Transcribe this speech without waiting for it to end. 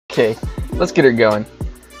Okay, let's get her going.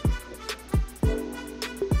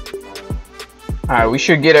 Alright, we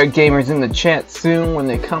should get our gamers in the chat soon when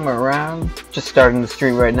they come around. Just starting the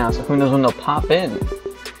stream right now, so who knows when they'll pop in.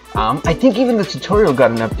 I think even the tutorial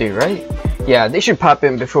got an update, right? Yeah, they should pop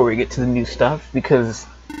in before we get to the new stuff, because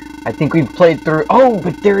I think we've played through... Oh,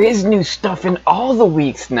 but there is new stuff in all the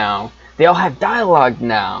weeks now. They all have dialogue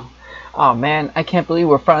now. Oh man, I can't believe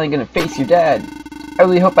we're finally gonna face your dad. I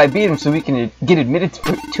really hope I beat him so we can get admitted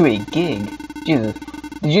to a gig. Jesus.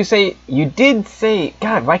 Did you say... You did say...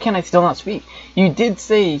 God, why can't I still not speak? You did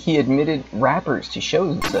say he admitted rappers to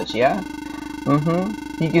shows and such, yeah?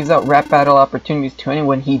 He gives out rap battle opportunities to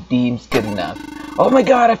anyone he deems good enough. Oh my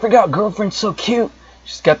god, I forgot, girlfriend's so cute!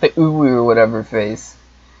 She's got the ooh or whatever face.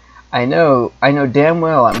 I know damn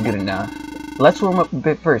well I'm good enough. Let's warm up a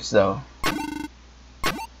bit first, though.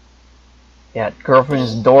 Yeah, girlfriend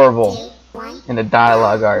is adorable. And the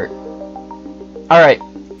dialogue art. Alright.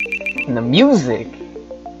 And the music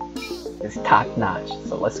is top notch,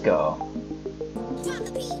 so let's go.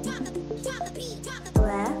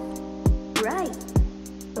 Left, right.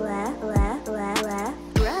 Left, left, left,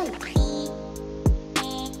 left, right.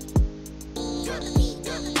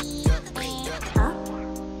 Up,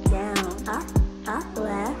 down, up,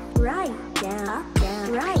 left, right, down,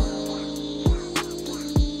 right.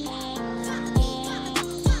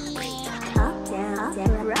 Up, down,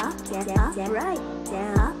 right,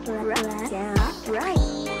 down, up, left, down, right.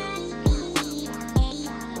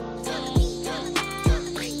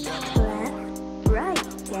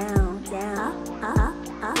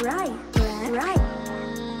 Right, right.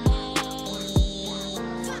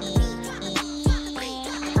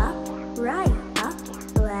 Up, right, up,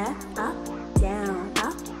 left, up, down, down.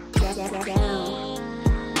 Up,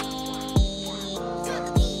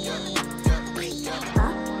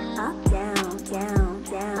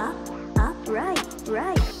 down, up, right,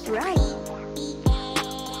 right.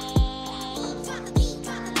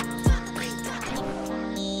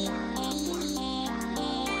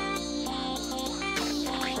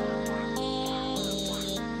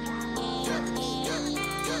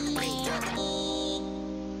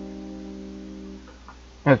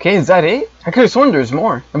 Okay, is that it? I could have sworn there was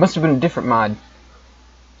more. It must have been a different mod.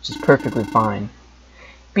 Which is perfectly fine.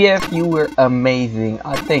 BF, you were amazing.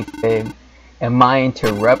 Oh, thanks, babe. Am I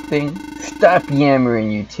interrupting? Stop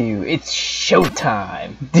yammering, you two. It's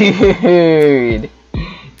showtime. Dude.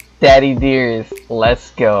 Daddy dearest,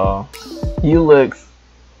 let's go. He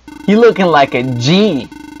looking like a G.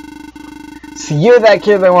 So you're that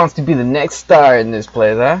kid that wants to be the next star in this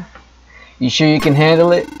place, huh? You sure you can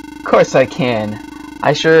handle it? Of course I can.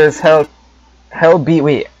 I'll sure as hell be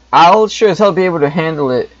able to handle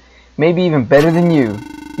it, maybe even better than you.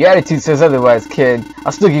 Your attitude says otherwise, kid.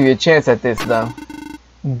 I'll still give you a chance at this, though.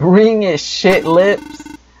 Bring it, shit lips.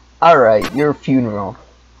 Alright, your funeral.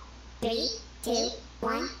 3, 2,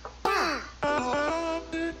 1, go!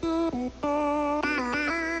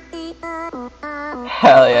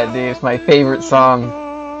 Hell yeah, dude. It's my favorite song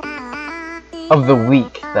of the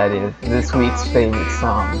week, that is. This week's favorite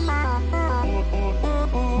song.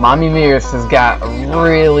 Mommy Mears has got a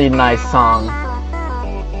really nice song.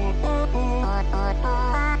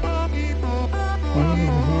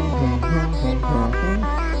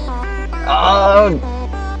 Oh!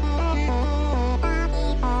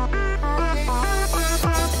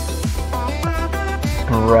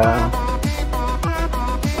 Bruh.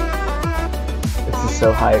 This is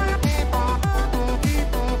so hype.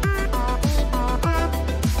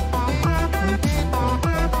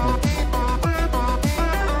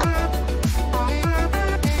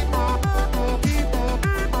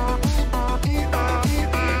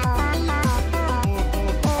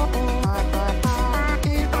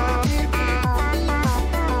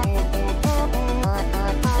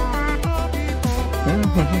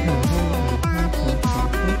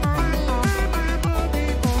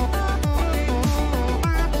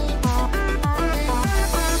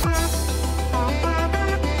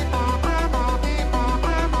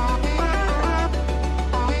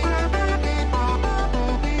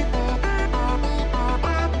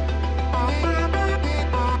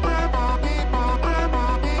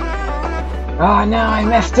 Oh no, I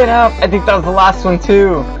messed it up! I think that was the last one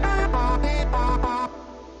too!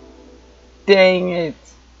 Dang it!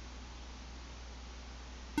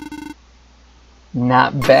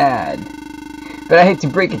 Not bad. But I hate to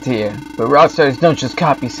break it to you, but rockstars don't just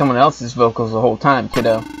copy someone else's vocals the whole time,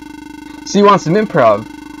 kiddo. So you want some improv?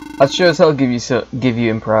 I'll sure as hell give you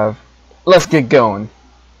improv. Let's get going.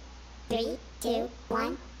 3, 2,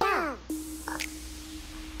 1, go!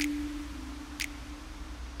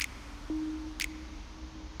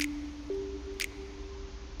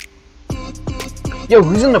 Yo,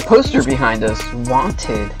 who's in the poster behind us?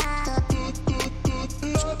 Wanted.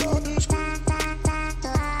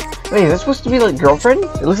 Wait, is that supposed to be like girlfriend?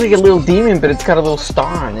 It looks like a little demon, but it's got a little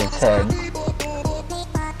star on its head.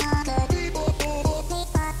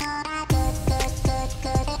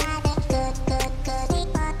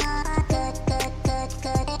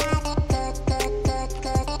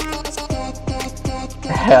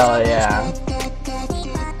 Hell yeah.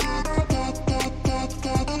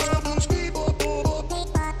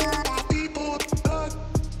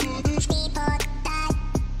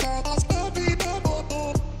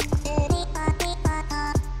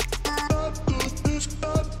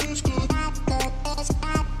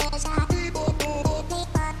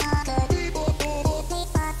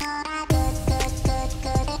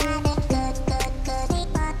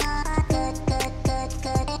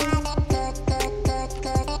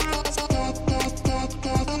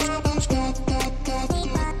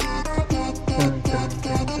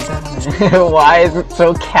 Why is it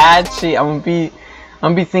so catchy? I'm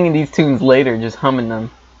gonna be singing these tunes later, just humming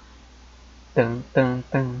them. Dun, dun,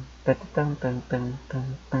 dun, dun, dun, dun, dun,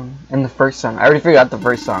 dun, dun. And the first song, I already forgot the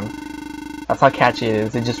first song. That's how catchy it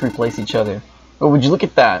is. They just replace each other. Oh, would you look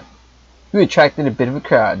at that? You attracted a bit of a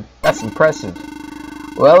crowd. That's impressive.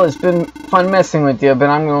 Well, it's been fun messing with you, but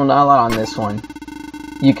I'm going all out on this one.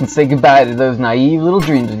 You can say goodbye to those naive little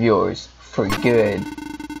dreams of yours. For good.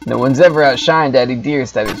 No one's ever outshined Daddy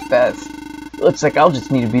Dearest at his best. Looks like I'll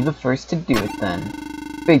just need to be the first to do it then.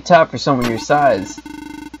 Big top for someone your size.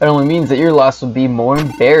 That only means that your loss will be more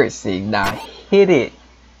embarrassing. Now hit it.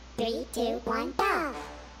 3, 2, 1, go!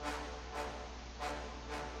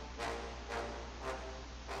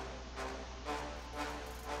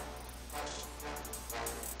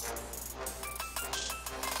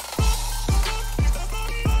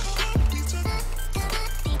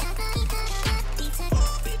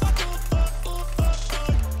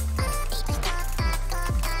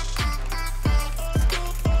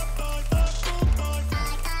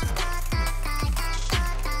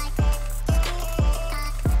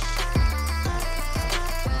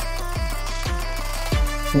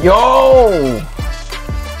 Yo!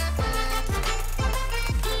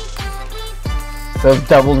 Those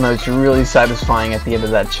double notes are really satisfying at the end of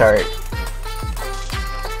that chart.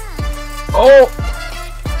 Oh!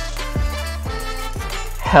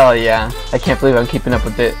 Hell yeah. I can't believe I'm keeping up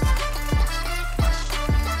with it.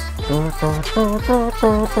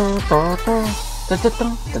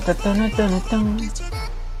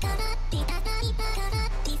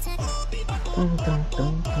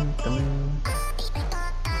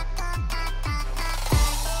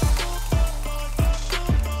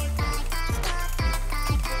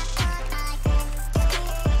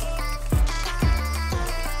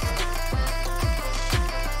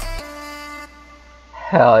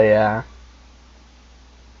 Hell yeah.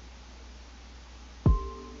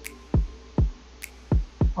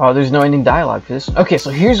 Oh, there's no ending dialogue for this. Okay, so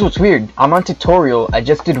here's what's weird. I'm on tutorial. I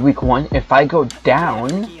just did week 1. If I go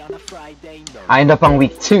down, I end up on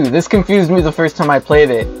week 2. This confused me the first time I played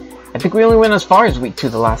it. I think we only went as far as week 2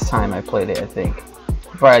 the last time I played it, I think.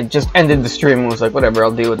 But I just ended the stream and was like, whatever,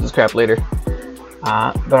 I'll deal with this crap later.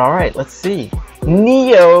 But alright, let's see.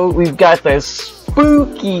 Neo, we've got the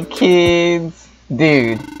spooky kids.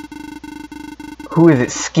 Dude, who is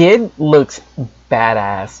it? Skid looks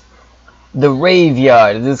badass. The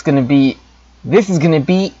Raveyard. This is gonna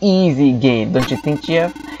be easy game, don't you think,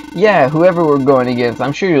 Jeff? Yeah, whoever we're going against,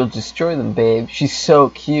 I'm sure you'll destroy them, babe. She's so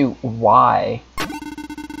cute. Why?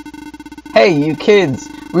 Hey, you kids,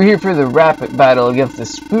 we're here for the rapid battle against the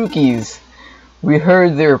Spookies. We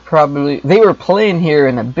heard they were playing here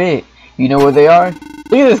in a bit. You know where they are?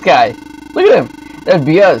 Look at this guy. Look at him. That'd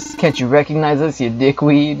be us. Can't you recognize us, you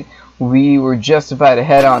dickweed? We were just about to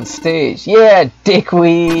head on stage. Yeah,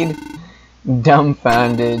 dickweed.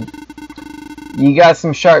 Dumbfounded. You got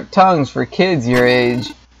some sharp tongues for kids your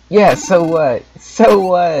age. Yeah, so what? So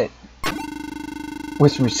what?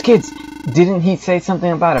 Whisper, kids, didn't he say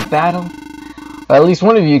something about a battle? Well, at least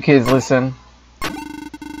one of you kids listen.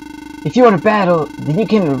 If you want to battle, then you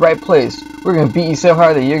came to the right place. We're gonna beat you so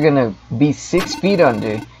hard that you're gonna be 6 feet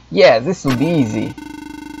under. Yeah, this will be easy.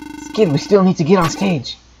 Skid, we still need to get on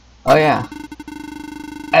stage. Oh yeah.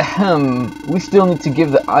 Ahem. We still need to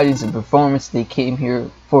give the audience a performance. They came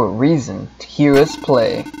here for a reason, to hear us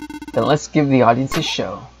play. Then let's give the audience a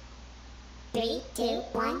show. 3, 2,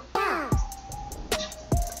 1, go!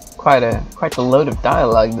 Quite the load of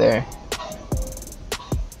dialogue there.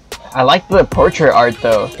 I like the portrait art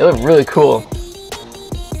though. It looked really cool.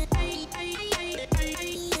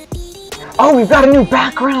 Oh, we've got a new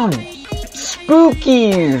background!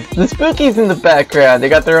 Spookies! The Spookies in the background. They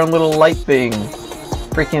got their own little light thing.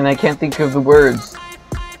 Freaking, I can't think of the words.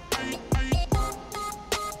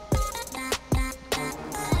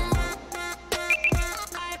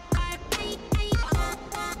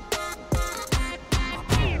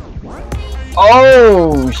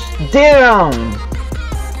 Oh, damn!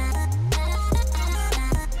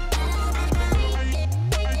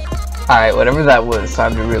 Alright, whatever that was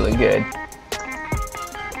sounded really good.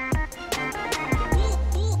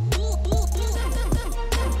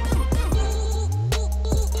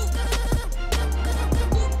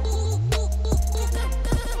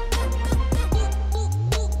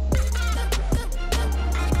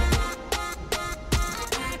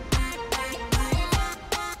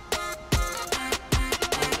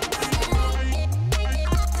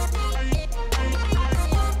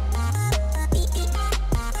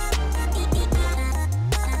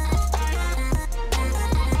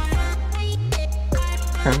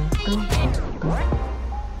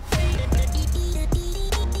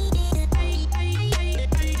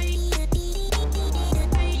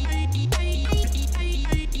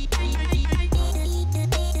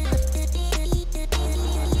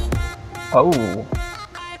 Oh.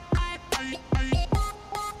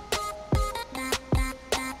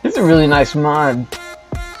 This is a really nice mod.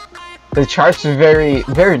 The charts are very,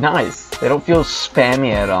 very nice. They don't feel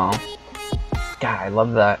spammy at all. God, I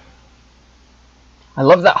love that. I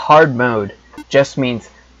love that hard mode. Just means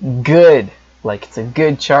good. Like, it's a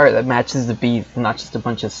good chart that matches the beat, not just a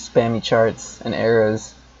bunch of spammy charts and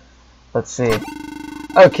arrows. Let's see.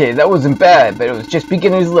 Okay, that wasn't bad, but it was just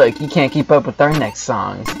beginner's luck. You can't keep up with our next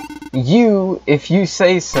songs. You, if you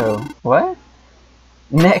say so. What?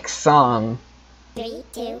 Next song. 3,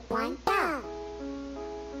 2, 1, go!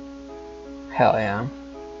 Hell yeah.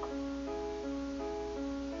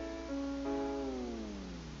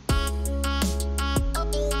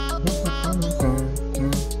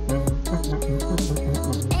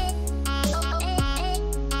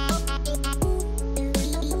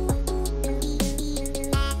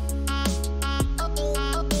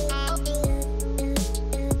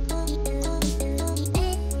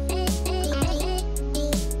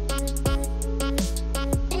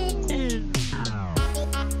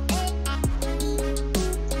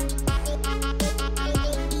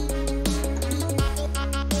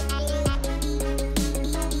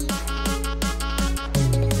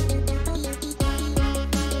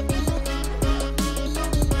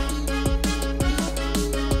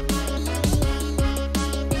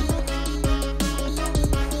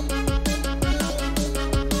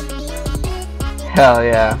 Hell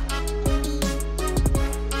yeah.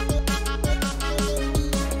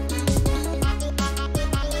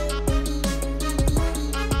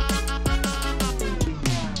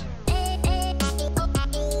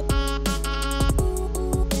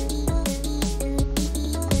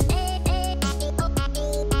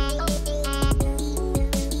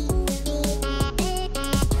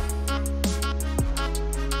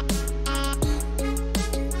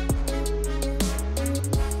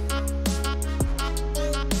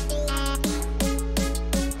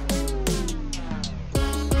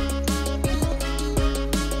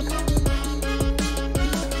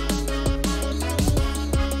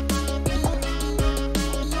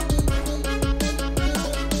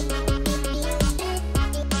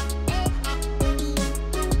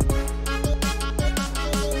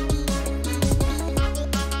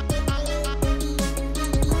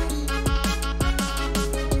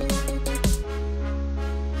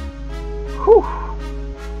 Whew.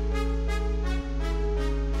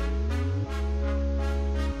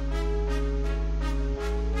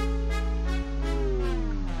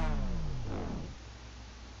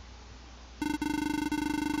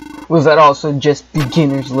 Was that also just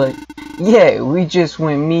beginner's luck? Yeah, we just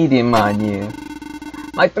went medium on you.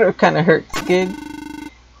 My throat kinda hurts, kid.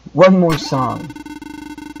 One more song.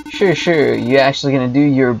 Sure, you actually gonna do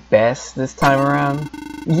your best this time around?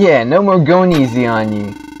 Yeah, no more going easy on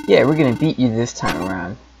you. Yeah, we're gonna beat you this time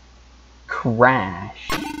around. Crash.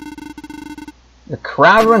 The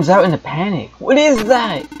crowd runs out in a panic. What is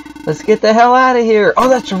that? Let's get the hell out of here. Oh,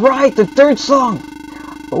 that's right, the third song.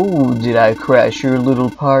 Oh, did I crash your little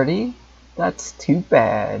party? That's too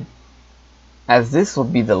bad. As this will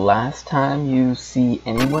be the last time you see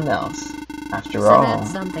anyone else. After all,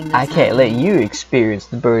 I can't let you experience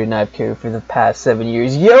the burden I've carried for the past 7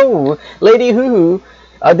 years. Yo, Lady Hoo-Hoo,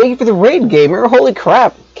 thank you for the raid, gamer. Holy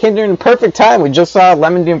crap, came during the perfect time. We just saw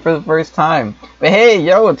Lemon Doom for the first time. But hey,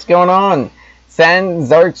 yo, what's going on? San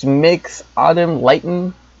Zart's Mix, Autumn,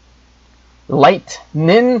 Lightning,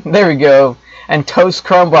 there we go. And Toast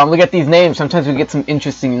Crumble. Look at these names. Sometimes we get some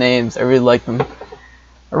interesting names. I really like them.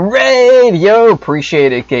 Raid, yo,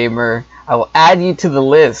 appreciate it, gamer. I will add you to the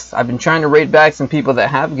list. I've been trying to raid back some people that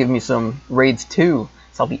have given me some raids too.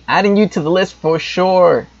 So I'll be adding you to the list for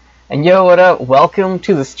sure. And yo, what up? Welcome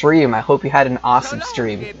to the stream. I hope you had an awesome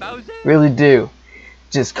stream. Really do.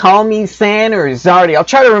 Just call me San or Zardy. I'll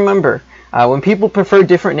try to remember. When people prefer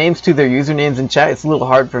different names to their usernames in chat, it's a little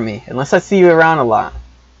hard for me. Unless I see you around a lot.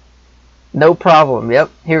 No problem.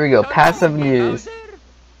 Yep. Here we go. Past 7 years.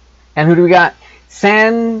 And who do we got?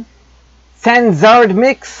 Sanzard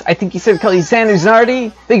Mix, I think you said call you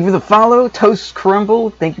Sanzardy. Thank you for the follow. Toast Crumble,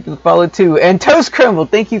 thank you for the follow too. And Toast Crumble,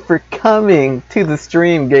 thank you for coming to the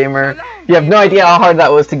stream, gamer. You have no idea how hard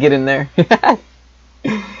that was to get in there.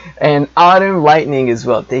 And Autumn Lightning as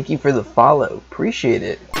well. Thank you for the follow. Appreciate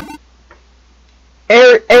it.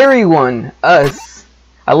 Airy one, us.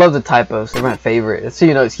 I love the typos. They're my favorite. So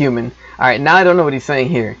you know it's human. Alright, now I don't know what he's saying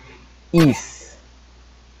here. East.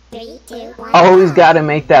 3, 2, 1. Always gotta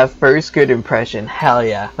make that first good impression. Hell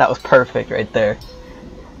yeah, that was perfect right there.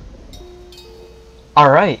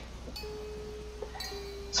 Alright.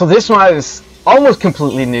 So this mod is almost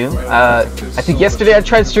completely new. I think yesterday I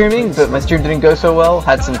tried streaming, but my stream didn't go so well.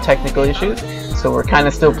 Had some technical issues. So we're kind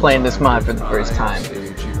of still playing this mod for the first time.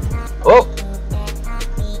 Oh!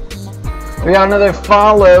 We got another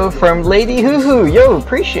follow from Lady Hoo Hoo. Yo,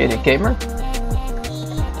 appreciate it, gamer.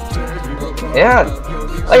 Yeah.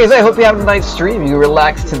 Like I said, I hope you have a nice stream. You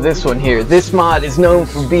relax to this one here. This mod is known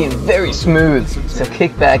for being very smooth, so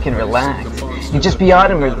kick back and relax. You just be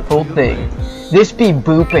on him with the full thing. This be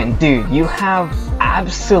booping, dude. You have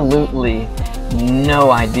absolutely no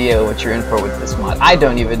idea what you're in for with this mod. I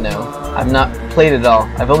don't even know. I've not played it all.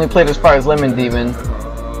 I've only played as far as Lemon Demon,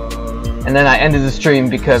 and then I ended the stream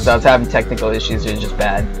because I was having technical issues. It was just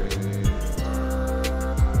bad.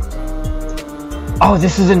 Oh,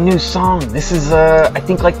 this is a new song. This is, I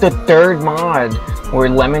think, like the 3rd mod where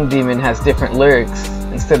Lemon Demon has different lyrics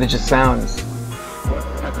instead of just sounds.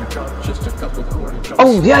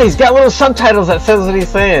 Oh, yeah, he's got little subtitles that says what he's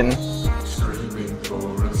saying.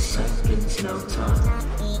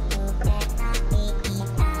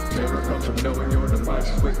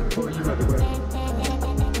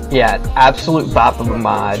 Yeah, absolute bop of a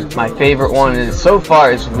mod. My favorite one is so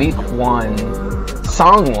far is week 1.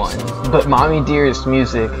 Song 1, but Mommy Dearest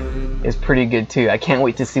music is pretty good too. I can't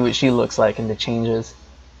wait to see what she looks like and the changes.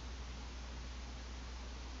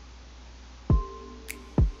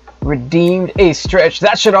 Redeemed a stretch.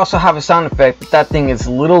 That should also have a sound effect, but that thing is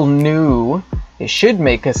a little new. It should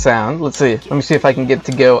make a sound. Let's see. Let me see if I can get it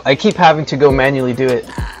to go. I keep having to go manually do it.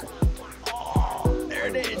 There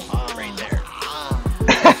it is, right there.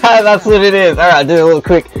 That's what it is. Alright, I'll do it a little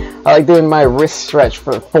quick. I like doing my wrist stretch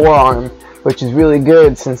for forearm, which is really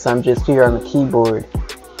good since I'm just here on the keyboard.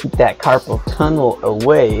 Keep that carpal tunnel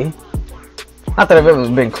away. Not that I've ever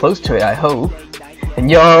been close to it, I hope. And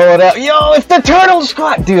yo, what up? Yo, it's the Turtle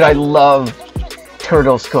Squad! Dude, I love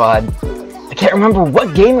Turtle Squad. I can't remember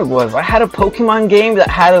what game it was. I had a Pokemon game that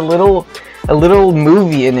had a little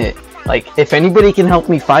movie in it. Like, if anybody can help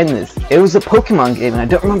me find this. It was a Pokemon game, and I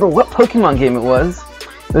don't remember what Pokemon game it was.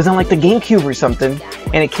 It was on like the GameCube or something,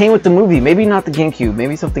 and it came with the movie. Maybe not the GameCube,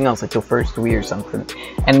 maybe something else, like the first Wii or something.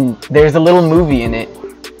 And there's a little movie in it.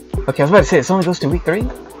 Okay, I was about to say, this only goes to week 3?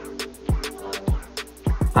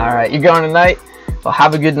 Alright, you going tonight? Well,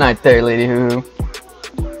 have a good night there, Lady Hoo Hoo.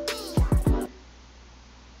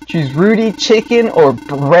 Choose Rudy, chicken, or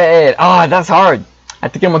bread. Ah, that's hard. I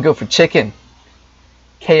think I'm gonna go for chicken.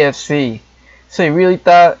 KFC. So you really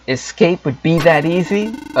thought escape would be that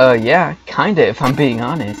easy? Yeah, kinda, if I'm being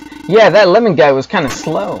honest. Yeah, that lemon guy was kinda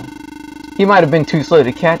slow. He might have been too slow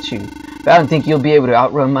to catch you, but I don't think you'll be able to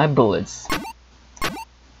outrun my bullets.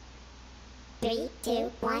 3,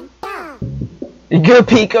 2, 1, go! Go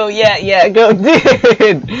Pico, yeah, go,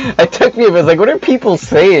 dude! It took me, I was like, what are people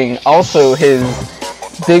saying? Also, his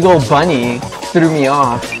big old bunny threw me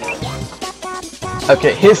off.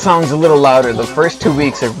 Okay, his song's a little louder. The first 2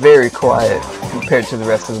 weeks are very quiet compared to the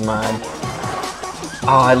rest of the mod.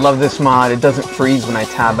 Oh, I love this mod. It doesn't freeze when I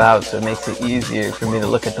tab out, so it makes it easier for me to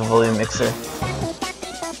look at the volume mixer.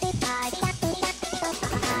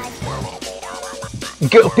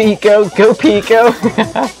 Go Pico, go Pico!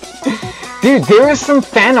 Dude, there was some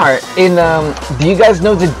fan art in, do you guys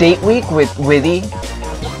know the date week with Witty?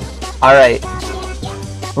 Alright.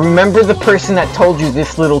 Remember the person that told you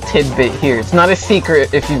this little tidbit here. It's not a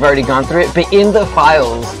secret if you've already gone through it, but in the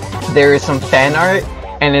files, there is some fan art,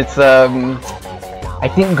 and it's, I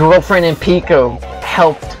think Girlfriend and Pico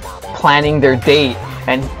helped planning their date,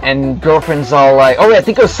 and Girlfriend's all like, oh yeah, I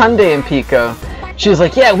think it was Sunday in Pico. She was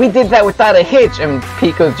like, yeah, we did that without a hitch, and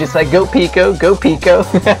Pico's just like, go Pico, go Pico.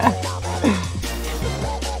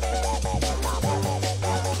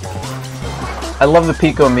 I love the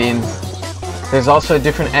Pico memes. There's also a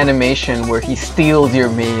different animation where he steals your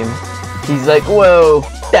meme. He's like, whoa,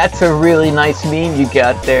 that's a really nice meme you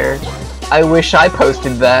got there. I wish I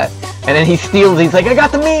posted that. And then he steals, he's like, I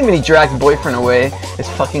got the meme! And he drags boyfriend away. It's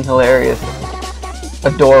fucking hilarious.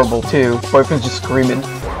 Adorable too. Boyfriend's just screaming.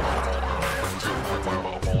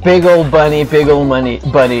 Big old bunny, big old bunny.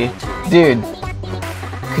 Dude,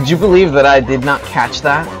 could you believe that I did not catch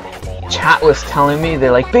that? Chat was telling me,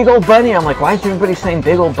 they're like, big old bunny. I'm like, why is everybody saying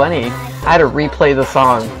big old bunny? I had to replay the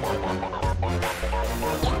song.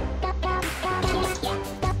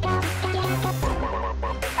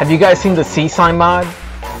 Have you guys seen the C-Sign mod?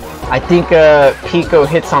 I think Pico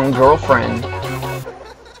hits on girlfriend.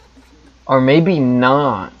 Or maybe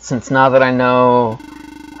not, since now that I know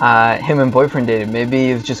him and boyfriend dated. Maybe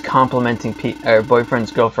he was just complimenting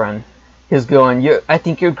boyfriend's girlfriend. He was going, I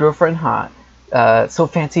think your girlfriend hot. So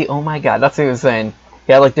fancy, oh my god. That's what he was saying.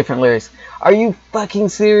 He had like different lyrics. Are you fucking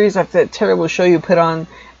serious? After that terrible show you put on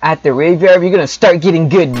at the graveyard, you're gonna start getting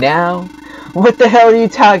good now? What the hell are you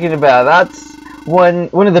talking about? That's one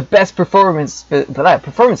of the best performances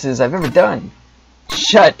I've ever done.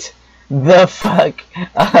 Shut the fuck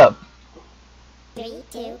up. 3,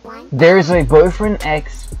 2, 1. There's a boyfriend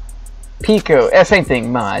X Pico, same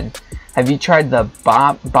thing, mod. Have you tried the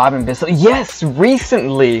Bob and Bissell? Yes,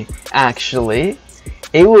 recently actually.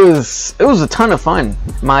 It was a ton of fun.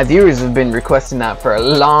 My viewers have been requesting that for a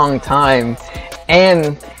long time,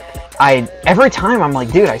 and every time I'm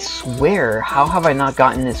like, dude, I swear, how have I not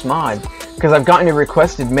gotten this mod? Because I've gotten it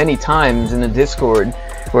requested many times in the Discord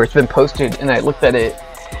where it's been posted, and I looked at it,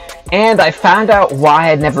 and I found out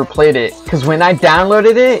why I'd never played it. Because when I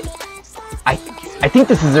downloaded it, I think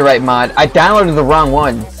this is the right mod. I downloaded the wrong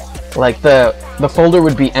one. Like the folder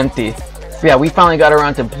would be empty. But yeah, we finally got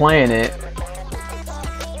around to playing it.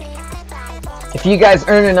 If you guys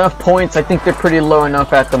earn enough points, I think they're pretty low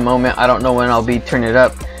enough at the moment. I don't know when I'll be turning it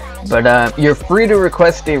up. But you're free to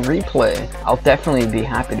request a replay. I'll definitely be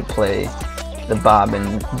happy to play the Bob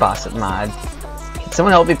and Bossip mod. Can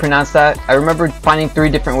someone help me pronounce that? I remember finding 3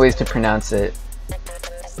 different ways to pronounce it.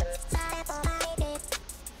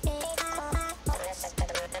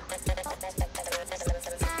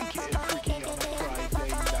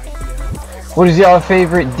 What is y'all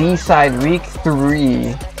favorite D-side week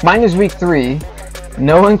 3? Mine is week 3.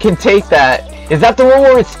 No one can take that. Is that the one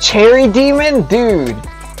where it's Cherry Demon? Dude.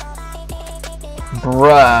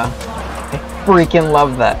 Bruh. I freaking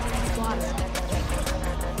love that.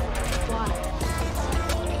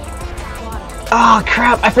 Oh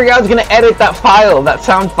crap, I forgot I was gonna edit that file, that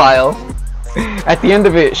sound file. At the end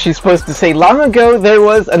of it, she's supposed to say, long ago there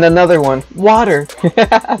was, and another one, water.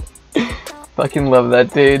 Fucking love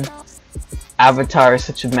that, dude. Avatar is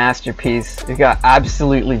such a masterpiece. It got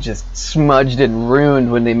absolutely just smudged and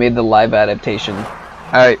ruined when they made the live adaptation.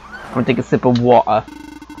 Alright, I'm gonna take a sip of water.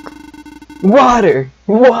 Water!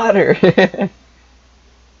 Water!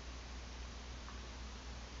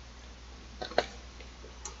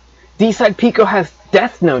 D-Side Pico has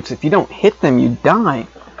death notes. If you don't hit them, you die.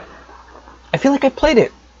 I feel like I played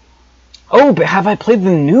it. Oh, but have I played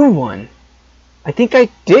the new one? I think I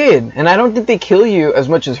did. And I don't think they kill you as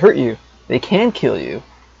much as hurt you. They can kill you.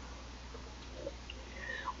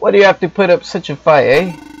 Why do you have to put up such a fight,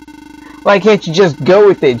 eh? Why can't you just go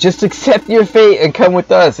with it? Just accept your fate and come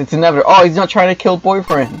with us. It's inevitable. Oh, he's not trying to kill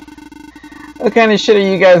boyfriend. What kind of shit are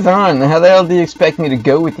you guys on? How the hell do you expect me to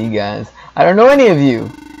go with you guys? I don't know any of you.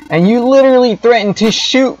 And you literally threatened to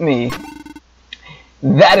shoot me.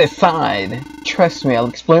 That aside, trust me, I'll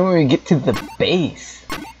explain when we get to the base.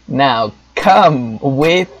 Now, come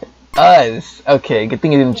with us. Okay, good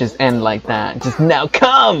thing it didn't just end like that. Just now,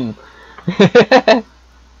 come!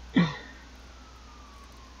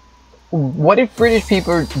 What if British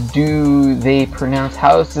people do they pronounce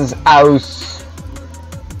house as house?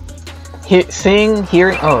 Seeing,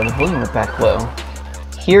 hearing, oh, the volume went back low.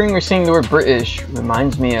 Hearing or seeing the word British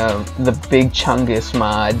reminds me of the Big Chungus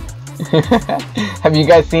mod. Have you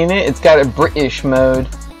guys seen it? It's got a British mode.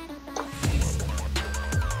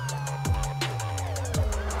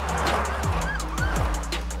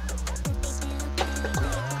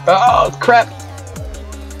 Oh, crap!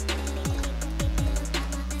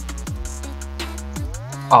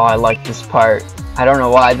 Oh, I like this part. I don't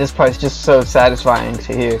know why, this part's just so satisfying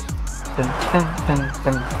to hear.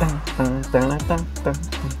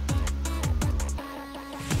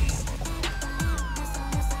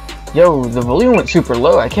 Yo, the volume went super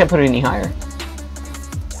low. I can't put it any higher.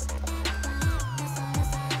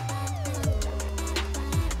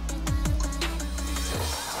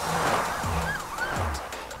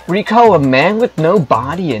 What do you call a man with no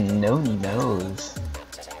body and no nose?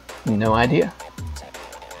 No idea.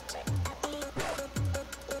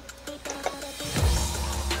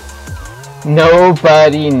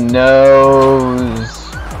 Nobody knows.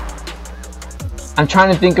 I'm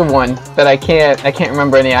trying to think of one, but I can't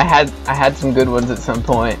remember any. I had some good ones at some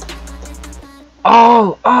point.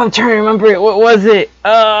 Oh, I'm trying to remember it. What was it?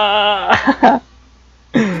 Oh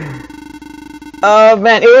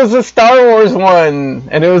man, it was a Star Wars one,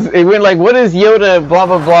 and it went like, what is Yoda, blah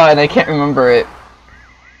blah blah, and I can't remember it.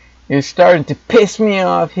 You're starting to piss me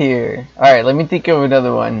off here. Alright, let me think of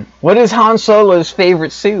another one. What is Han Solo's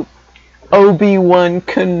favorite soup? Obi-Wan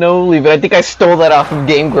cannoli, but I think I stole that off of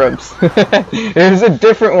Game Grumps. It was a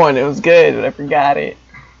different one, it was good, but I forgot it.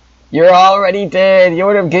 You're already dead. Yo,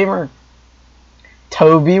 what up, gamer?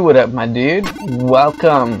 Toby, what up, my dude?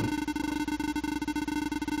 Welcome.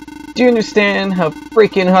 Do you understand how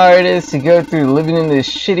freaking hard it is to go through living in this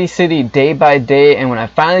shitty city day by day, and when I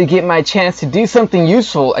finally get my chance to do something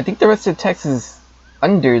useful, I think the rest of the text is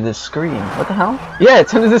under the screen. What the hell? Yeah,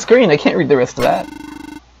 it's under the screen. I can't read the rest of that.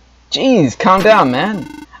 Jeez, calm down, man.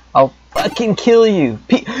 I'll fucking kill you.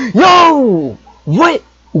 Yo! What?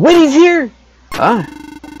 What is here? Huh?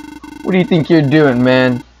 What do you think you're doing,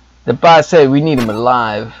 man? The boss said we need him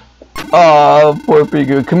alive. Oh, poor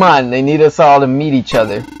Pigu. Come on, they need us all to meet each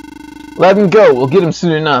other. Let him go. We'll get him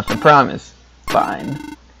soon enough, I promise. Fine.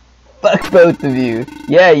 Fuck both of you.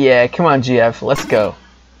 Yeah, come on, GF. Let's go.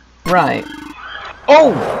 Right.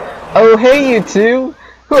 Oh, hey, you two.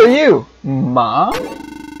 Who are you? Mom?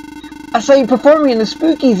 I saw you performing in the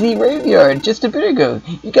Spooky Z graveyard just a bit ago.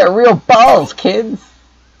 You got real balls, kids.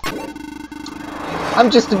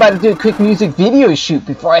 I'm just about to do a quick music video shoot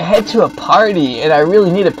before I head to a party, and I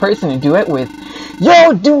really need a person to duet with.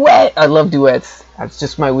 Yo, duet! I love duets. That's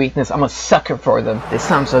just my weakness. I'm a sucker for them. They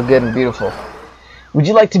sound so good and beautiful. Would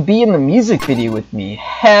you like to be in the music video with me?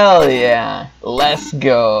 Hell yeah. Let's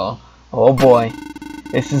go. Oh boy.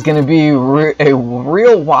 This is gonna be a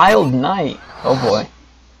real wild night. Oh boy.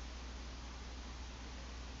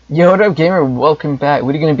 Yo, what up, gamer? Welcome back.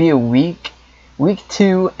 What are you gonna be, a week? Week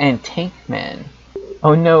 2 and Tank Man.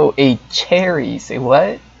 Oh no, a cherry. Say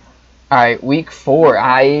what? Alright, week 4.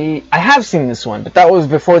 I have seen this one, but that was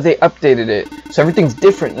before they updated it. So everything's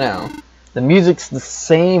different now. The music's the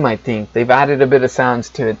same, I think. They've added a bit of sounds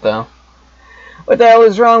to it, though. What the hell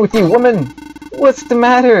is wrong with you, woman? What's the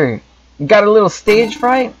matter? You got a little stage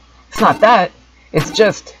fright? It's not that. It's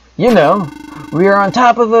just, you know, we are on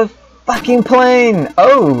top of a fucking plane.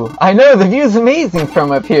 Oh, I know, the view's amazing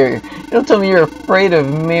from up here. Don't tell me you're afraid of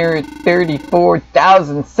mere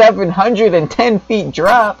 34,710 feet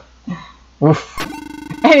drop. Oof.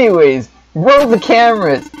 Anyways, roll the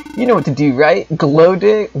cameras. You know what to do, right?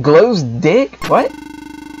 Glow's dick? What?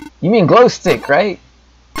 You mean glow stick, right?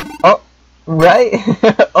 Oh, right?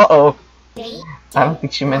 Uh-oh. I don't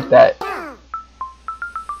think she meant that.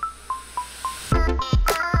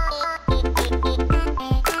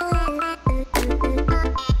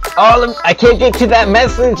 I can't get to that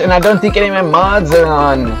message, and I don't think any of my mods are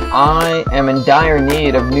on. I am in dire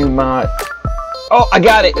need of new mod. Oh, I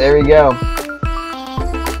got it. There we go.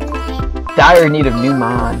 Dire need of new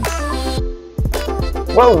mods.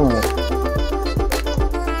 Whoa.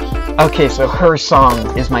 Okay, so her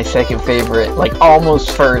song is my second favorite. Like,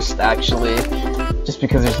 almost first, actually. Just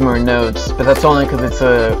because there's more notes. But that's only because it's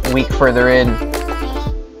a week further in.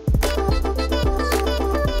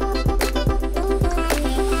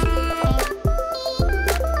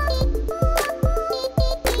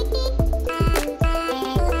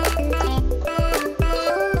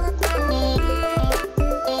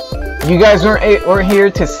 You guys weren't here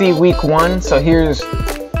to see week 1, so here's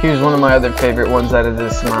one of my other favorite ones out of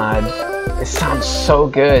this mod. It sounds so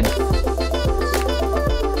good.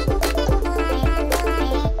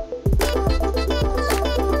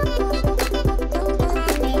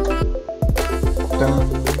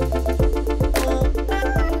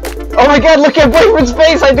 Oh my god, look at Boyfriend's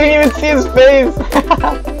face! I didn't even see his face!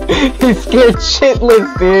 He's scared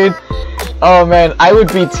shitless, dude. Oh man, I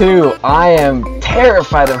would be too. I am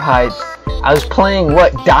terrified of heights. I was playing,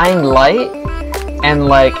 Dying Light? And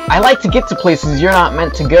like, I like to get to places you're not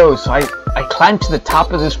meant to go, so I climbed to the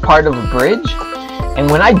top of this part of a bridge, and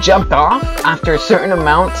when I jumped off, after a certain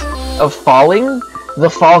amount of falling, the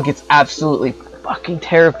fall gets absolutely fucking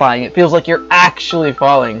terrifying. It feels like you're actually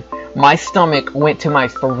falling. My stomach went to my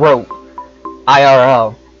throat,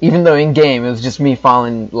 IRL, even though in game it was just me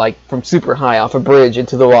falling like from super high off a bridge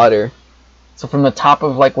into the water. So from the top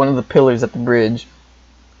of like one of the pillars at the bridge.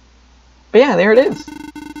 But yeah, there it is.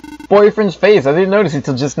 Boyfriend's face. I didn't notice it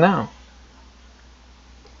till just now.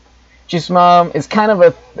 Just mom is kind of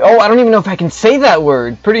a... Oh, I don't even know if I can say that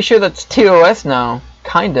word. Pretty sure that's TOS now.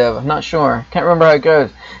 Kind of. I'm not sure. Can't remember how it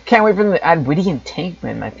goes. Can't wait for them to add Witty and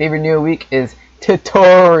Tankman. My favorite new week is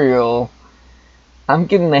tutorial. I'm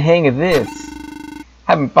getting the hang of this.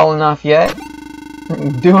 Haven't fallen off yet.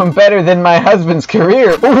 Doing better than my husband's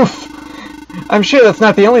career. Oof! I'm sure that's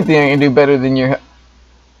not the only thing I can do better than your...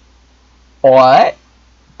 What?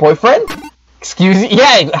 Boyfriend? Excuse me?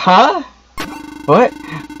 Yeah, huh? What?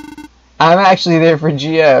 I'm actually there for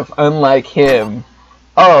GF, unlike him.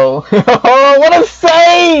 Oh. Oh, what a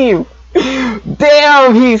save!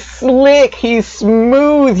 Damn, he's slick, he's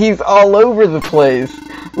smooth, he's all over the place.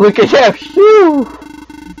 Look at him, phew!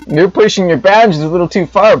 You're pushing your boundaries a little too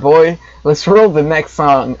far, boy. Let's roll the next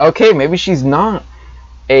song. Okay, maybe she's not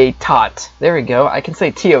a tot. There we go, I can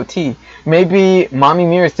say T-O-T. Maybe Mommy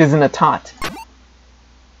Nearest isn't a tot.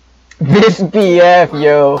 This BF,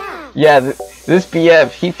 yo. Yeah, this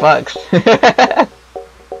BF, he fucks.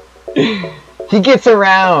 He gets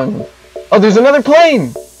around. Oh, there's another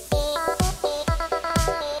plane!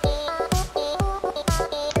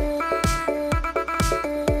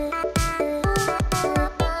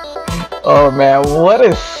 Oh man, what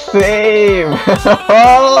a save!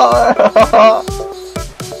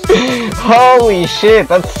 Holy shit,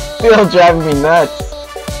 that's still driving me nuts.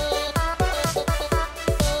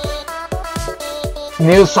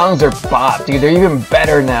 New songs are bop, dude. They're even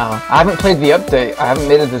better now. I haven't played the update. I haven't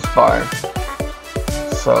made it this far.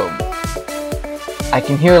 So, I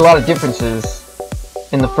can hear a lot of differences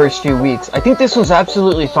in the first few weeks. I think this was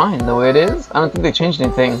absolutely fine the way it is. I don't think they changed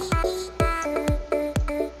anything.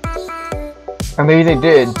 Or maybe they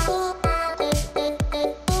did.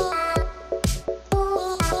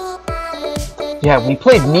 Yeah, we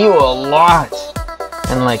played Neo a lot.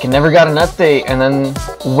 And like, it never got an update. And then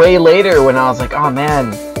way later when I was like, oh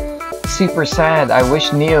man, super sad. I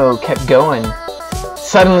wish Neo kept going.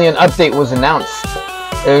 Suddenly an update was announced.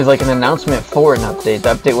 There was like an announcement for an update.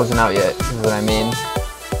 The update wasn't out yet, is what I mean.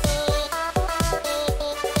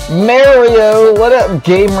 Mario, what up,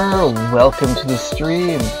 gamer? Welcome to the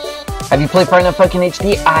stream. Have you played FNF Funkin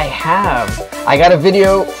HD? I have. I got a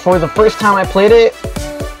video for the first time I played it.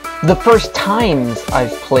 The first times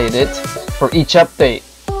I've played it for each update.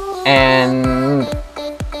 And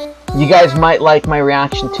you guys might like my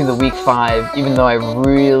reaction to the week 5, even though I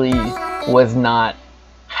really was not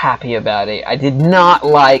happy about it. I did not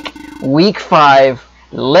like week 5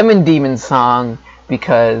 Lemon Demon song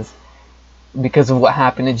because of what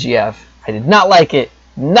happened to GF. I did not like it.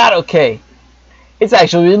 Not okay. It's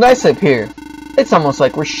actually really nice up here. It's almost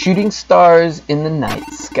like we're shooting stars in the night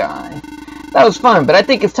sky. That was fun, but I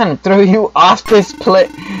think it's time to throw you off this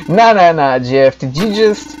Nah, Jeff. Did you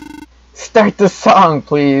just start the song,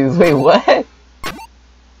 please? Wait, what?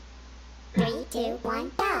 3, 2,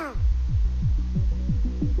 1, go!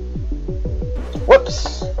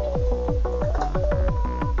 Whoops.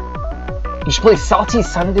 You should play Salty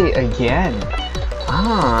Sunday again.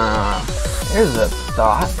 Ah, there's a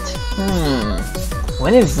thought.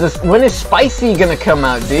 When is Spicy gonna come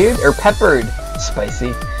out, dude? Or Peppered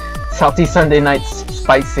Spicy. Salty Sunday Night's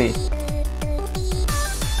Spicy.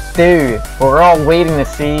 Dude, we're all waiting to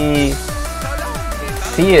see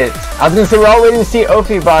it. I was gonna say we're all waiting to see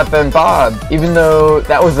Ophiebot and Bob, even though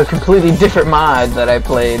that was a completely different mod that I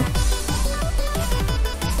played.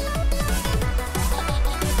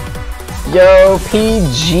 Yo,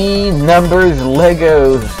 PG Numbers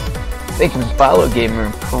Legos. Thank you for follow, gamer.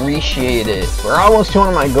 Appreciate it. We're almost to one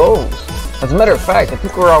of my goals. As a matter of fact, I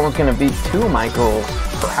think we're almost gonna beat 2 of my goals.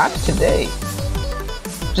 Perhaps today.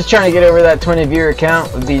 Just trying to get over that 20 viewer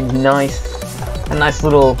count would be nice. A nice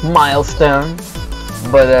little milestone.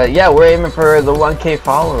 But yeah, we're aiming for the 1K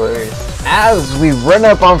followers. As we run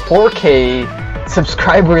up on 4K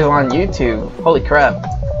subscribers on YouTube. Holy crap.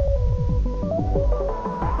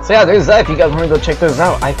 So yeah, there's that if you guys want to go check those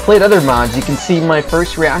out. I played other mods. You can see my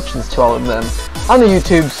first reactions to all of them on the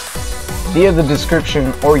YouTubes via the description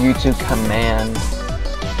or YouTube command.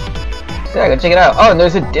 Yeah, go check it out. Oh, and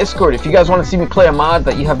there's a Discord. If you guys want to see me play a mod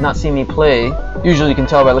that you have not seen me play, usually you can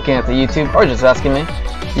tell by looking at the YouTube or just asking me,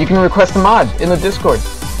 you can request a mod in the Discord.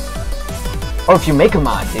 Or if you make a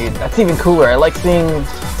mod, dude, that's even cooler. I like seeing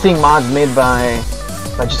mods made by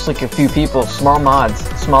just like a few people, small mods,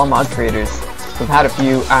 small mod creators. I've had a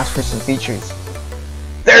few ask for some features.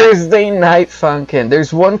 Thursday Night Funkin.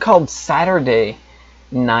 There's one called Saturday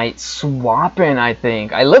Night Swappin', I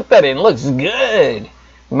think. I looked at it and it looks good.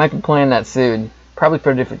 We might be playing that soon. Probably for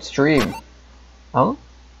a different stream. Oh?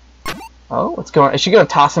 Oh, what's going on? Is she gonna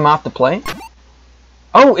toss him off the plane?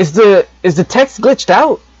 Oh, is the text glitched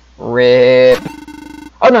out? RIP.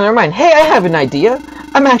 Oh no, never mind. Hey, I have an idea.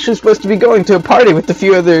 I'm actually supposed to be going to a party with a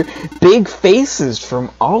few other big faces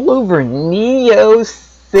from all over Neo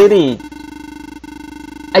City.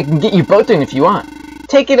 I can get you both in if you want.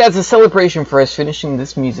 Take it as a celebration for us finishing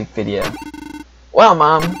this music video. Wow,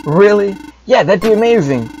 Mom, really? Yeah, that'd be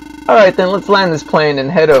amazing. Alright then, let's land this plane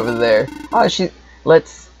and head over there. Oh,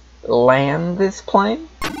 let's land this plane?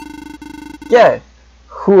 Yeah.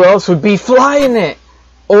 Who else would be flying it?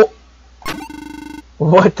 Oh.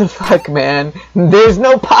 What the fuck, man? There's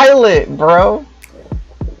no pilot, bro.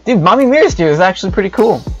 Dude, Mommy Mirror's dude is actually pretty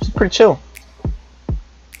cool. She's pretty chill.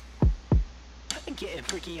 Getting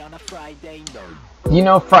freaky on a Friday night. You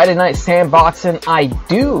know Friday Night Sandboxing? I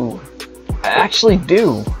do. I actually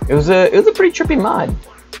do. It was a pretty trippy mod.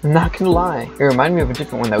 I'm not gonna lie. It reminded me of a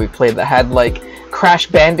different one that we played that had like Crash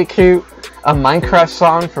Bandicoot, a Minecraft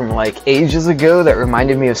song from like ages ago that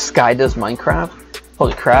reminded me of Sky Does Minecraft.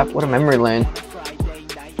 Holy crap, what a memory lane.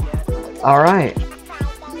 Alright.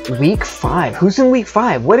 Week 5. Who's in week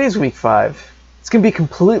 5? What is week 5? It's gonna be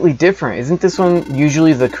completely different. Isn't this one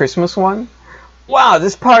usually the Christmas one? Wow,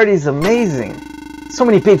 this party is amazing. So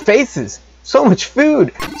many big faces. So much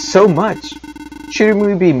food. So much. Shouldn't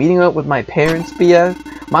we be meeting up with my parents, BF?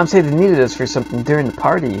 Mom said they needed us for something during the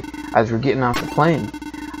party as we're getting off the plane.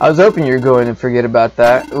 I was hoping you were going to forget about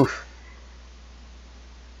that. Oof.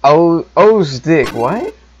 Oh's dick.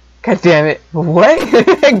 What? God damn it. What?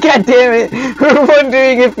 God damn it. We're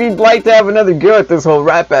wondering if you'd like to have another go at this whole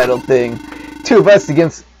rap battle thing. 2 of us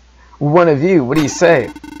against 1 of you. What do you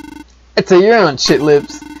say? I'd say you're on shit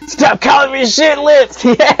lips. Stop calling me shit lips!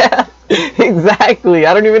 Yeah! Exactly.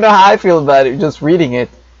 I don't even know how I feel about it just reading it.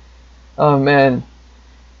 Oh man.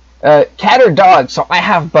 Cat or dog? So I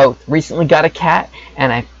have both. Recently got a cat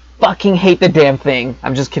and I fucking hate the damn thing.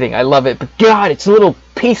 I'm just kidding. I love it. But God, it's a little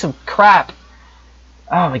piece of crap.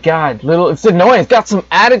 Oh my God. It's annoying. It's got some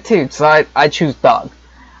attitude. So I choose dog.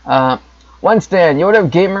 One Stan. Yo, what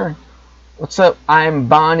up, gamer? What's up? I'm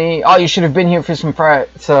Bonnie. Oh, you should have been here for some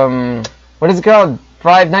what is it called?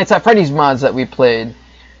 Five Nights at Freddy's mods that we played.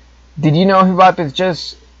 Did you know Hip Hop is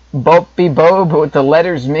just Bopey Bo, but with the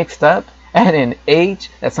letters mixed up? And an H?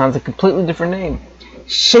 That sounds a completely different name.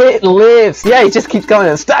 Shit lips! Yeah, he just keeps calling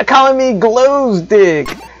it. Stop calling me Glow's dick!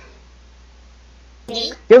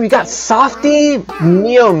 Yo, we got Softy,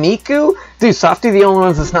 Neo Miku? Dude, Softy the only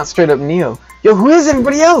one that's not straight up Neo. Yo, who is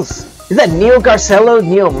everybody else? Is that Neo Garcello,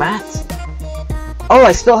 Neo Matt? Oh,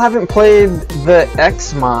 I still haven't played the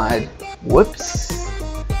X mod. Whoops.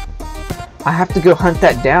 I have to go hunt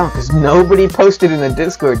that down because nobody posted in the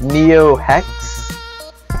Discord. Neo Hex?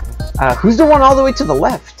 Who's the one all the way to the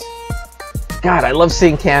left? God, I love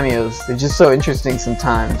seeing cameos. They're just so interesting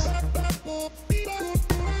sometimes.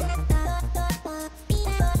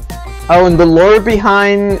 Oh, and the lore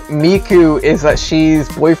behind Miku is that she's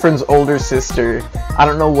boyfriend's older sister. I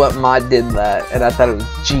don't know what mod did that, and I thought it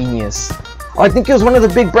was genius. Oh, I think it was one of the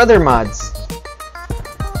Big Brother mods.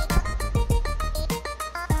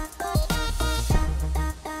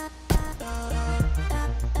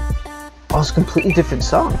 Oh, it's a completely different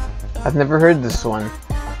song. I've never heard this one.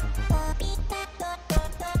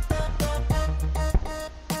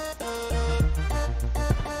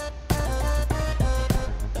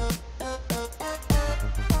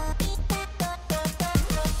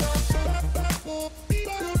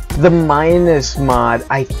 The minus mod,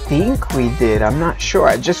 I think we did. I'm not sure.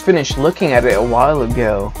 I just finished looking at it a while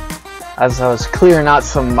ago as I was clearing out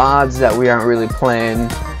some mods that we aren't really playing.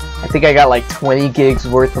 I think I got like 20 gigs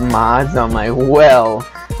worth of mods. I'm like, well,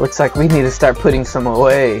 looks like we need to start putting some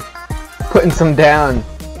away. Putting some down.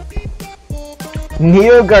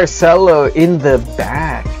 Neo Garcello in the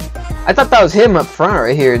back. I thought that was him up front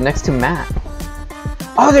right here next to Matt.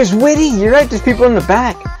 Oh, there's Witty. You're right, there's people in the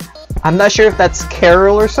back. I'm not sure if that's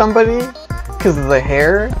Carol or somebody because of the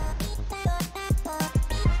hair.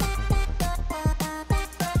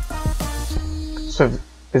 So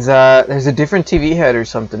there's a different TV head or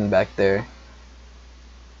something back there.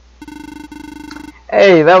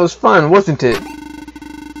 Hey, that was fun, wasn't it?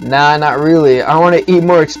 Nah, not really. I want to eat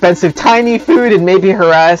more expensive tiny food and maybe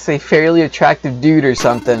harass a fairly attractive dude or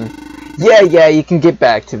something. Yeah, you can get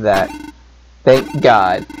back to that. Thank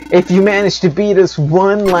God. If you manage to beat us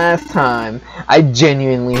one last time, I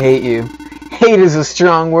genuinely hate you. Hate is a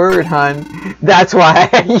strong word, hun. That's why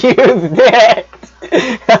I used it.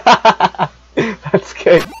 That's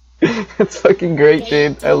good. That's fucking great,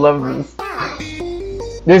 dude. I love this.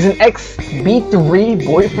 There's an XB3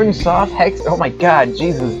 boyfriend soft hex. Oh my God,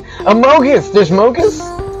 Jesus. A Mogus. There's Mogus.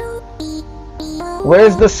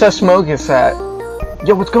 Where's the sus Mogus at?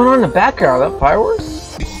 Yo, what's going on in the background? Are that fireworks?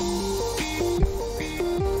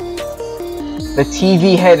 The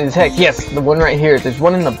TV head is hex. Yes, the one right here. There's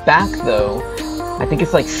one in the back though. I think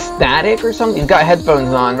it's like Static or something. He's got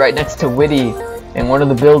headphones on right next to Witty in one of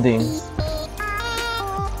the buildings.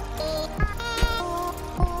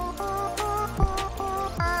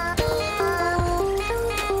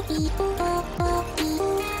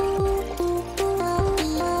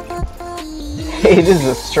 Hate is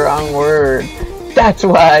a strong word. That's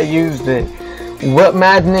why I used it. What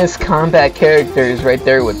madness combat character is right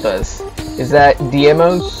there with us? Is that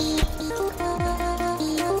Diemos?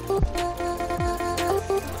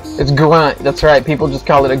 It's Grunt. That's right. People just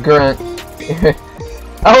call it a Grunt.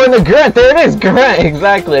 Oh, and the Grunt. There it is. Grunt.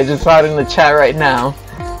 Exactly. I just saw it in the chat right now.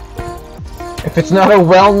 If it's not a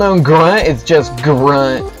well-known Grunt, it's just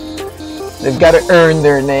Grunt. They've got to earn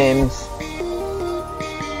their names.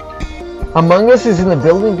 Among Us is in the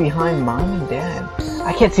building behind Mom and Dad.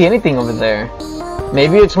 I can't see anything over there.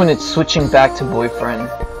 Maybe it's when it's switching back to Boyfriend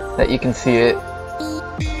that you can see it.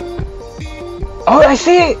 Oh, I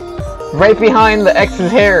see it! Right behind the ex's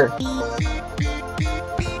hair.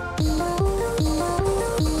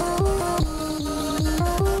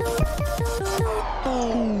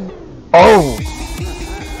 Oh!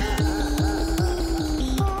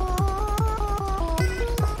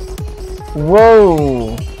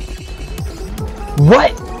 Whoa!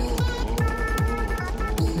 What?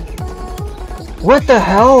 What the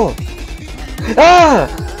hell? Ah!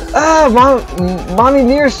 Ah! Mommy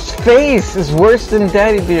Beer's face is worse than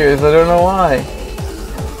Daddy Beer's. I don't know why.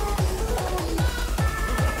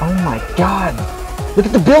 Oh my god! Look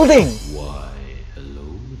at the building! Why,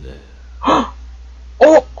 hello there.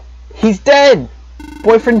 Oh! He's dead!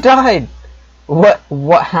 Boyfriend died!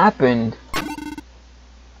 What happened?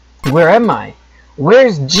 Where am I?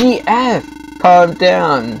 Where's GF? Calm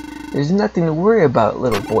down. There's nothing to worry about,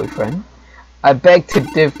 little boyfriend. I beg to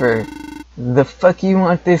differ. The fuck you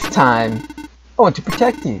want this time? I want to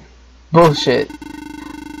protect you. Bullshit.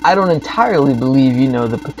 I don't entirely believe you know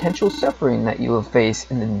the potential suffering that you will face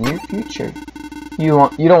in the near future. You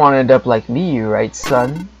don't want to end up like me, right,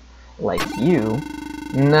 son? Like you?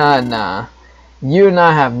 Nah. You and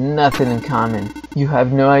I have nothing in common. You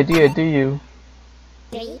have no idea, do you?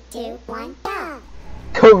 3, 2, 1, go!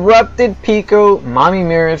 Corrupted Pico, Mommy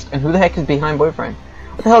Mirrors, and who the heck is behind Boyfriend?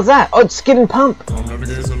 What the hell is that? Oh, it's Skid and Pump!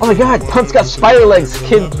 Oh my god, Pump's got spider legs,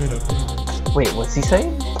 Skid... Wait, what's he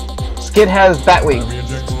saying? Skid has bat wings.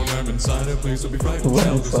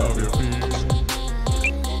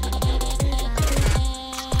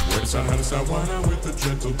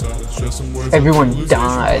 Everyone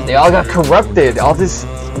died. They all got corrupted. All this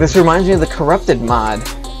reminds me of the Corrupted mod.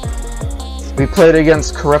 We played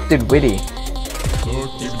against Corrupted Witty.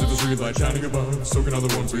 Shining above, soaking all the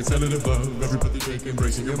warm sweet sedative love. Every breath you take,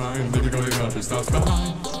 embracing your mind, leaving all your country stops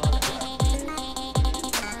behind.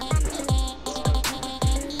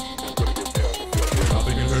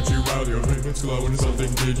 Nothing can hurt you while your lips glow into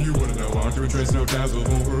something did you wouldn't know. Aren't you a trace, no dazzle,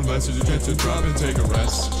 more or less is your chance to drop and take a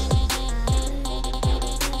rest.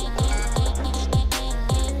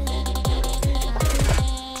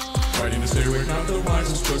 Fighting to stay awake, not the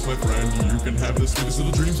wisest choice, my friend. You can have the sweetest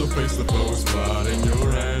little dreams, so face the foe, spot in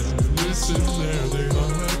your hand. Listen, there they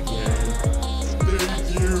are again.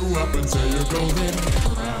 Lift you up until your golden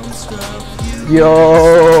crown stuff.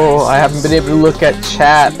 Yo, I haven't been able to look at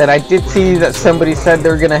chat, and I did see that somebody said they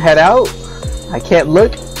were gonna head out. I can't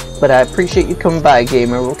look, but I appreciate you coming by,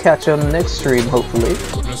 gamer. We'll catch you on the next stream, hopefully.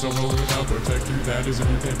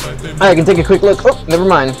 I can take a quick look. Oh, never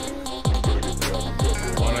mind. I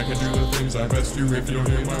can do the things I best do if you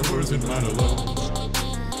hear my words in mind alone.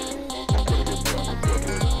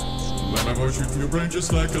 Let my voice shoot through your brain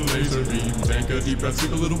just like a laser beam. Take a deep breath,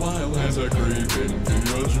 sleep a little while as I creep into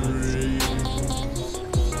your dreams.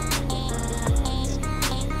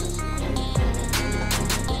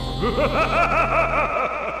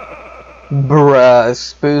 Bruh,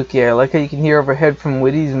 spooky. I like how you can hear overhead from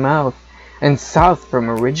Witty's mouth and south from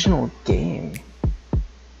original game.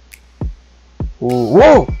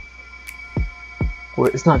 Whoa! Well,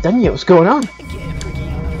 it's not done yet. What's going on?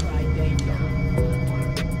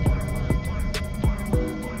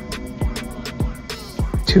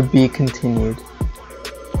 To be continued.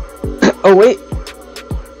 Oh wait.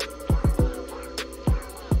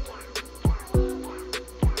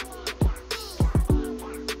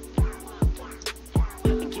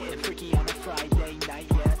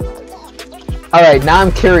 Alright, now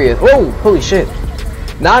I'm curious. Whoa, holy shit.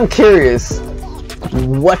 Now I'm curious.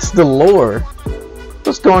 What's the lore?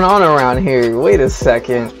 What's going on around here? Wait a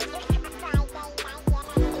second.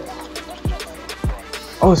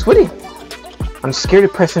 Oh, it's Witty. I'm scared to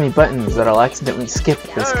press any buttons that I'll accidentally skip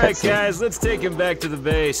this cutscene. Alright guys, let's take him back to the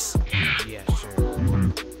base. Yeah, sure.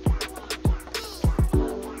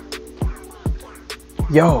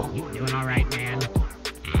 Yo. You doing alright, man?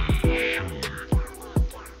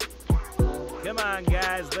 Come on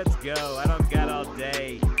guys, let's go. I don't got all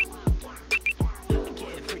day.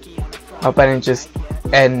 I hope I didn't just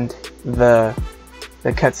end the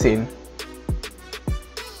cutscene.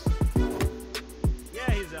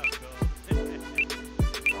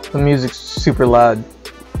 The music's super loud.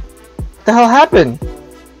 What the hell happened?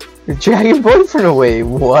 You're dragging your boyfriend away.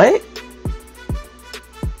 What?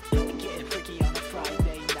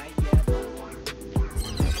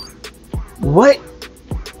 What?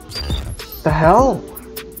 The hell?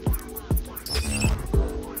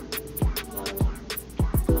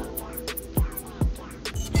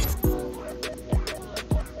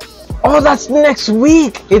 Oh, that's next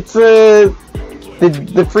week. It's the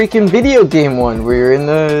freaking video game one where you're in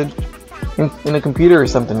a computer or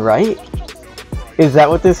something, right? Is that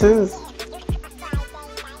what this is?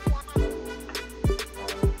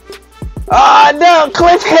 Oh no,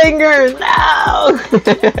 cliffhanger! No!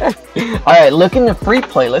 Alright, look in the free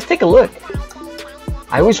play. Let's take a look.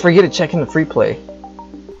 I always forget to check in the free play.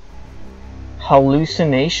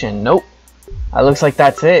 Hallucination. Nope. That looks like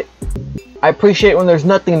that's it. I appreciate when there's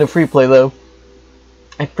nothing in the free play though.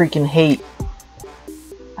 I freaking hate.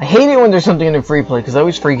 I hate it when there's something in the free play because I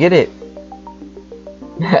always forget it.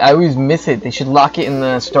 I always miss it. They should lock it in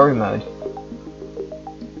the story mode.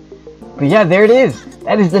 But yeah, there it is.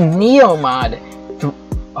 That is the Neo mod.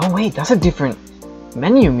 Oh wait, that's a different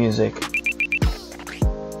menu music.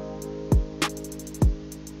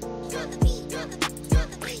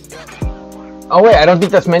 Oh wait, I don't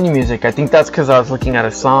think that's menu music. I think that's because I was looking at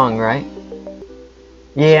a song, right?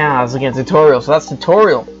 Yeah, I was looking at tutorial, so that's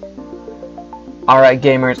tutorial. Alright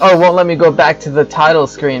gamers, oh, it won't let me go back to the title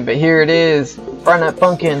screen, but here it is. Night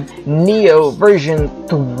Funkin Neo version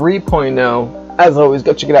 3.0. As always,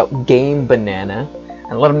 go check it out, Game Banana.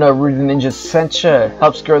 And let them know Rudy the Ninja sent ya.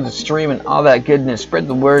 Helps grow the stream and all that goodness. Spread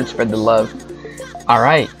the word, spread the love.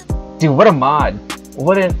 Alright. Dude, what a mod.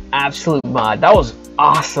 What an absolute mod. That was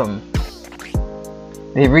awesome.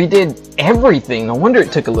 They redid everything. No wonder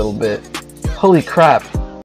it took a little bit. Holy crap.